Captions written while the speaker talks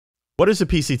What is a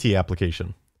PCT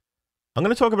application? I'm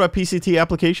going to talk about PCT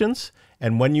applications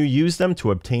and when you use them to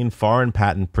obtain foreign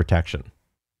patent protection.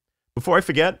 Before I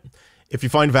forget, if you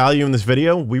find value in this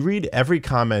video, we read every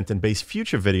comment and base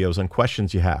future videos on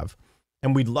questions you have.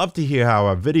 And we'd love to hear how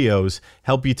our videos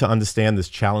help you to understand this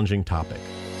challenging topic.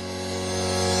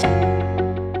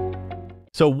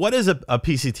 So what is a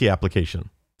PCT application?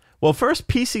 Well, first,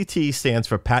 PCT stands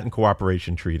for Patent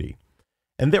Cooperation Treaty.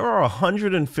 And there are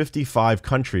 155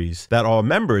 countries that are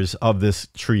members of this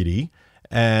treaty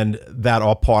and that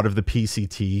are part of the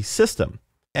PCT system.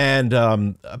 And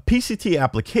a PCT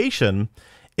application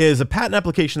is a patent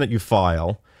application that you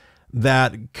file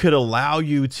that could allow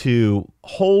you to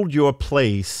hold your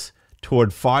place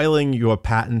toward filing your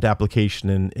patent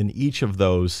application in each of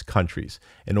those countries,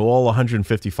 in all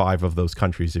 155 of those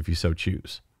countries if you so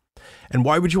choose. And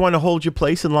why would you want to hold your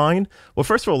place in line? Well,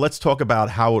 first of all, let's talk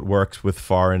about how it works with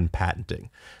foreign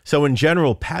patenting. So in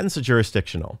general, patents are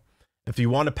jurisdictional. If you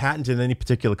want a patent in any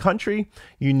particular country,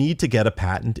 you need to get a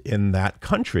patent in that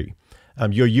country.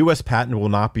 Your US patent will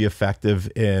not be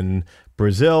effective in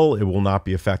Brazil. It will not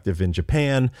be effective in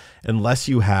Japan unless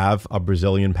you have a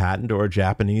Brazilian patent or a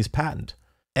Japanese patent.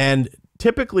 And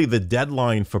typically the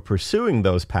deadline for pursuing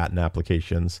those patent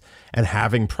applications and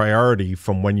having priority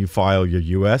from when you file your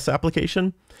US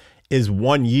application is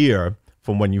 1 year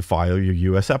from when you file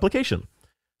your US application.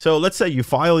 So let's say you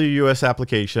file your US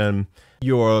application,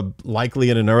 you're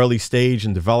likely in an early stage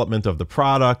in development of the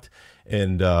product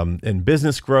and in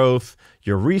business growth,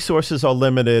 your resources are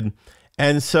limited.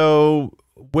 And so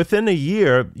within a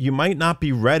year, you might not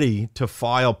be ready to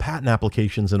file patent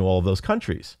applications in all of those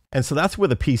countries. And so that's where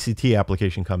the PCT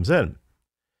application comes in.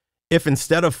 If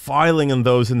instead of filing in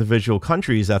those individual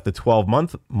countries at the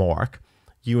 12-month mark,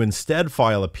 you instead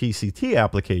file a PCT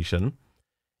application,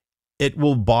 it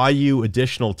will buy you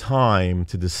additional time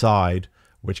to decide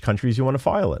which countries you want to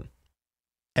file in.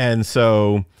 And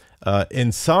so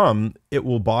in some, it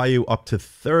will buy you up to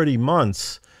 30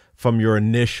 months from your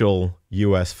initial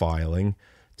US filing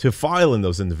to file in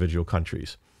those individual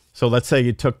countries. So let's say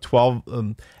you took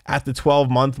at the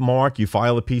 12-month mark, you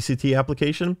file a PCT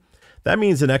application. That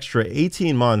means an extra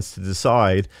 18 months to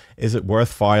decide, is it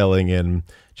worth filing in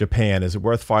Japan? Is it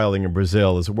worth filing in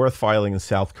Brazil? Is it worth filing in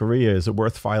South Korea? Is it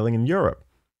worth filing in Europe?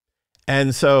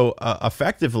 And so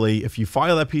effectively, if you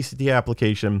file that PCT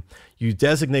application, you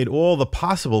designate all the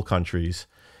possible countries,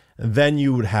 and then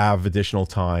you would have additional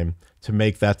time to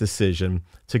make that decision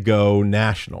to go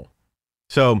national.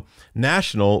 So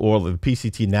national, or the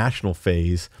PCT national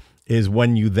phase, is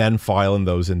when you then file in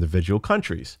those individual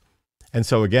countries. And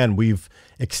so again, we've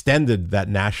extended that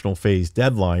national phase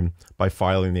deadline by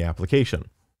filing the application.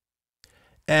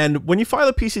 And when you file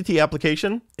a PCT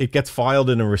application, it gets filed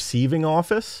in a receiving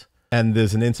office, and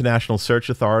there's an international search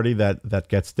authority that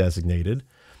gets designated.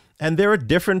 And there are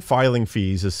different filing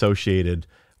fees associated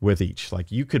with each. Like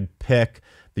you could pick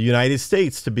the United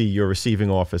States to be your receiving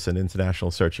office and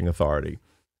international searching authority.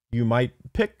 You might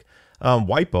pick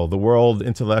WIPO, the World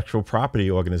Intellectual Property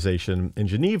Organization in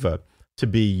Geneva, to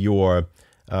be your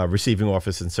receiving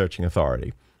office and searching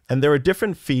authority. And there are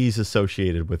different fees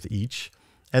associated with each.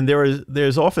 And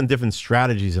there's often different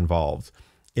strategies involved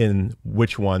in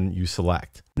which one you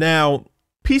select. Now,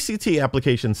 PCT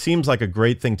application seems like a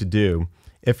great thing to do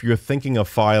if you're thinking of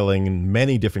filing in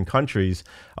many different countries,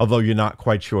 although you're not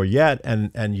quite sure yet,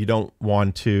 and you don't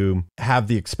want to have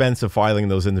the expense of filing in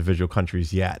those individual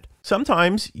countries yet.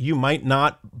 Sometimes you might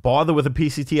not bother with a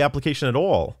PCT application at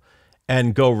all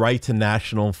and go right to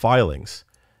national filings.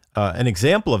 An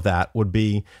example of that would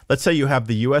be, let's say you have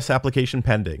the US application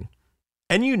pending,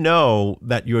 and you know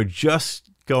that you're just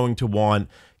going to want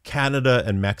Canada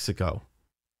and Mexico.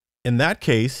 In that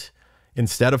case,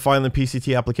 instead of filing a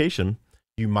PCT application,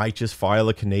 you might just file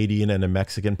a Canadian and a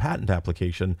Mexican patent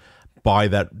application by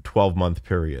that 12-month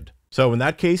period. So in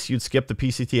that case, you'd skip the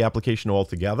PCT application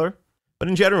altogether. But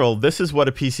in general, this is what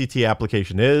a PCT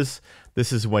application is.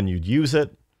 This is when you'd use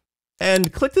it.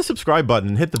 And click the subscribe button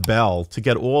and hit the bell to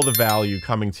get all the value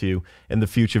coming to you in the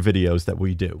future videos that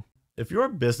we do. If you're a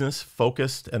business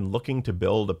focused and looking to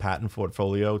build a patent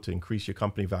portfolio to increase your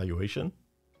company valuation,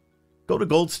 go to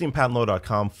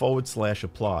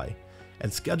goldsteinpatentlaw.com/apply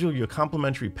and schedule your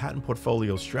complimentary patent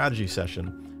portfolio strategy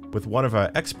session with one of our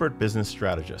expert business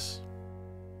strategists.